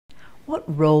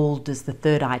What role does the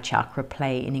third eye chakra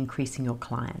play in increasing your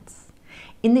clients?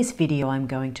 In this video, I'm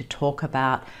going to talk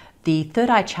about the third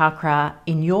eye chakra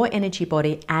in your energy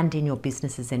body and in your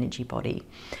business's energy body,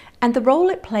 and the role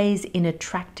it plays in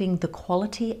attracting the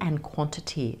quality and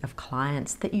quantity of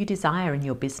clients that you desire in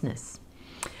your business.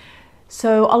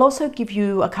 So I'll also give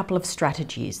you a couple of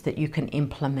strategies that you can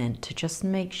implement to just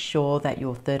make sure that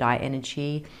your third eye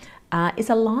energy is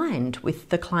aligned with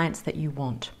the clients that you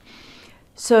want.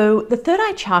 So the third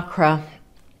eye chakra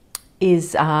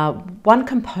is one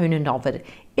component of it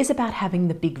is about having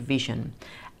the big vision.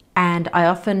 And I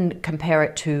often compare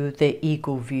it to the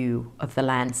eagle view of the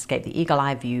landscape, the eagle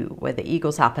eye view, where the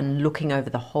eagle's up and looking over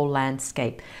the whole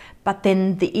landscape. But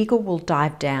then the eagle will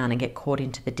dive down and get caught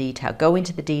into the detail, go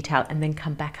into the detail and then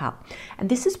come back up. And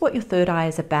this is what your third eye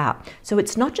is about. So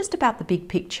it's not just about the big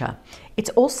picture. It's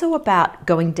also about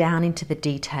going down into the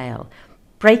detail,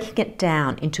 breaking it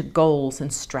down into goals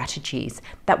and strategies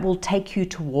that will take you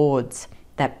towards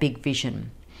that big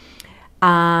vision.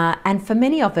 And for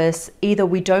many of us, either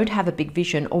we don't have a big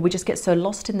vision or we just get so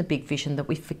lost in the big vision that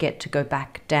we forget to go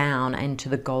back down into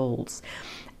the goals.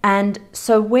 And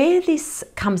so where this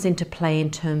comes into play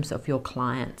in terms of your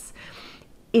clients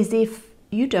is if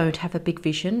you don't have a big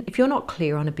vision, if you're not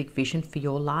clear on a big vision for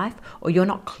your life, or you're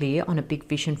not clear on a big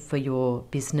vision for your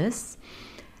business,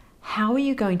 how are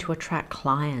you going to attract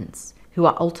clients who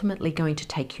are ultimately going to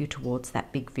take you towards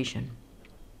that big vision?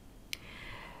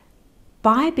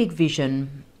 By big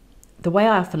vision, the way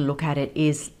I often look at it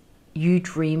is you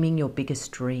dreaming your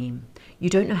biggest dream.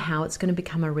 You don't know how it's going to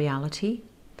become a reality.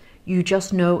 You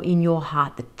just know in your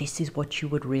heart that this is what you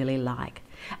would really like.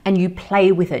 And you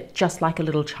play with it just like a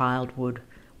little child would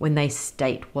when they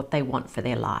state what they want for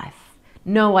their life.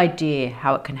 No idea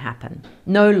how it can happen.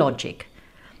 No logic.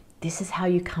 This is how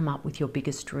you come up with your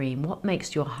biggest dream. What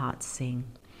makes your heart sing?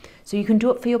 So you can do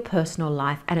it for your personal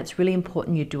life, and it's really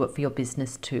important you do it for your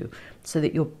business too, so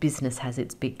that your business has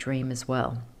its big dream as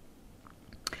well.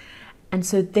 And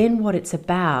so then what it's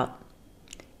about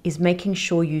is making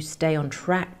sure you stay on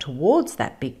track towards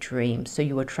that big dream so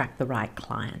you attract the right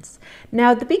clients.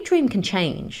 Now, the big dream can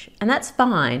change, and that's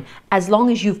fine as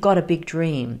long as you've got a big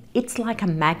dream. It's like a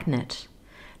magnet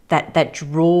that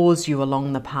draws you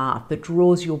along the path, that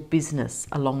draws your business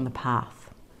along the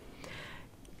path.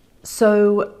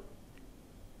 So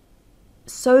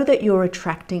that you're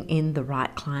attracting in the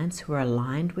right clients who are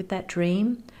aligned with that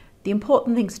dream, the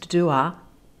important things to do are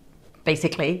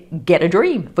basically get a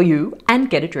dream for you and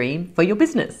get a dream for your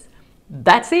business.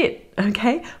 That's it,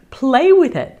 okay? Play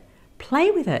with it. Play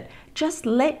with it. Just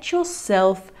let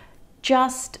yourself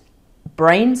just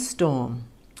brainstorm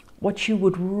what you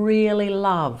would really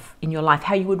love in your life,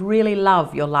 how you would really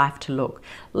love your life to look.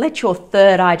 Let your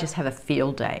third eye just have a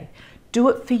field day. Do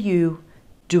it for you.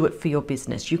 Do it for your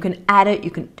business. You can add it, you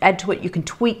can add to it, you can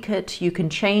tweak it, you can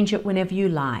change it whenever you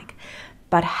like,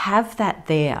 but have that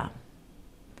there.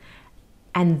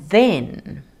 And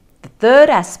then the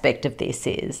third aspect of this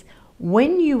is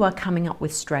when you are coming up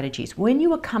with strategies, when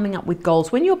you are coming up with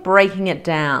goals, when you're breaking it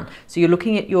down, so you're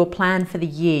looking at your plan for the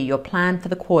year, your plan for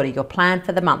the quarter, your plan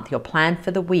for the month, your plan for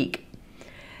the week.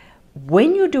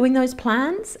 When you're doing those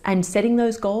plans and setting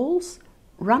those goals,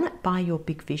 run it by your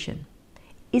big vision.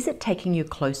 Is it taking you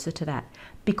closer to that?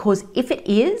 Because if it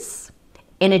is,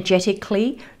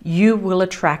 energetically, you will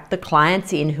attract the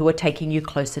clients in who are taking you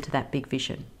closer to that big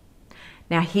vision.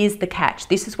 Now, here's the catch.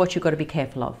 This is what you've got to be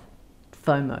careful of.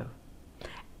 FOMO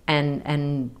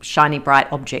and shiny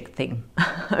bright object thing,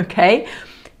 okay?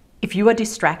 If you are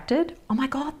distracted, oh my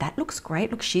God, that looks great.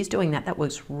 Look, she's doing that. That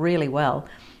works really well.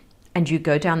 And you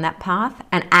go down that path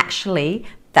and actually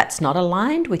that's not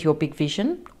aligned with your big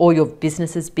vision or your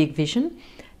business's big vision,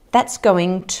 that's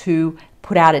going to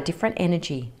put out a different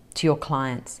energy to your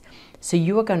clients. So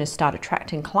you are going to start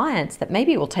attracting clients that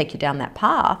maybe will take you down that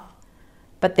path,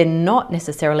 but they're not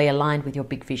necessarily aligned with your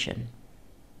big vision.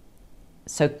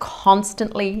 So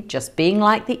constantly just being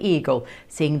like the eagle,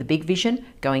 seeing the big vision,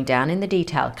 going down in the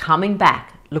detail, coming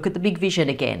back, look at the big vision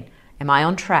again. Am I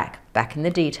on track? Back in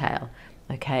the detail.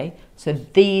 Okay, so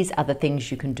these are the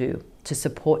things you can do to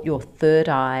support your third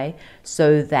eye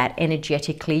so that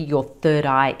energetically your third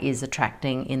eye is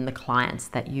attracting in the clients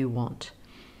that you want.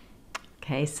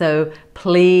 Okay, so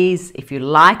please, if you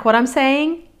like what I'm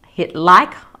saying, hit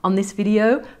like on this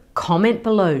video, comment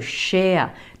below,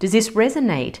 share. Does this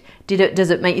resonate? Does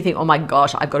it make you think, oh my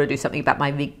gosh, I've got to do something about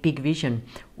my big vision?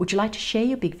 Would you like to share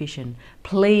your big vision?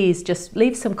 Please just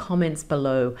leave some comments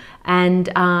below. And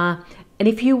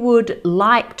if you would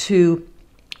like to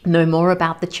know more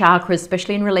about the chakras,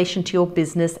 especially in relation to your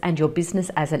business and your business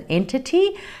as an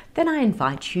entity, then I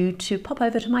invite you to pop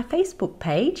over to my Facebook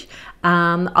page.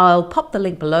 I'll pop the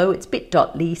link below. It's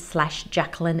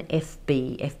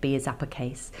bit.ly/JacquelineFB. FB is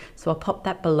uppercase. So I'll pop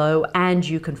that below, and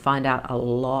you can find out a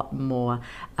lot more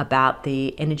about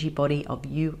the energy body of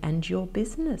you and your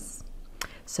business.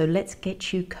 So let's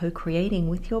get you co-creating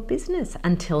with your business.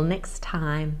 Until next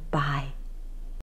time, bye.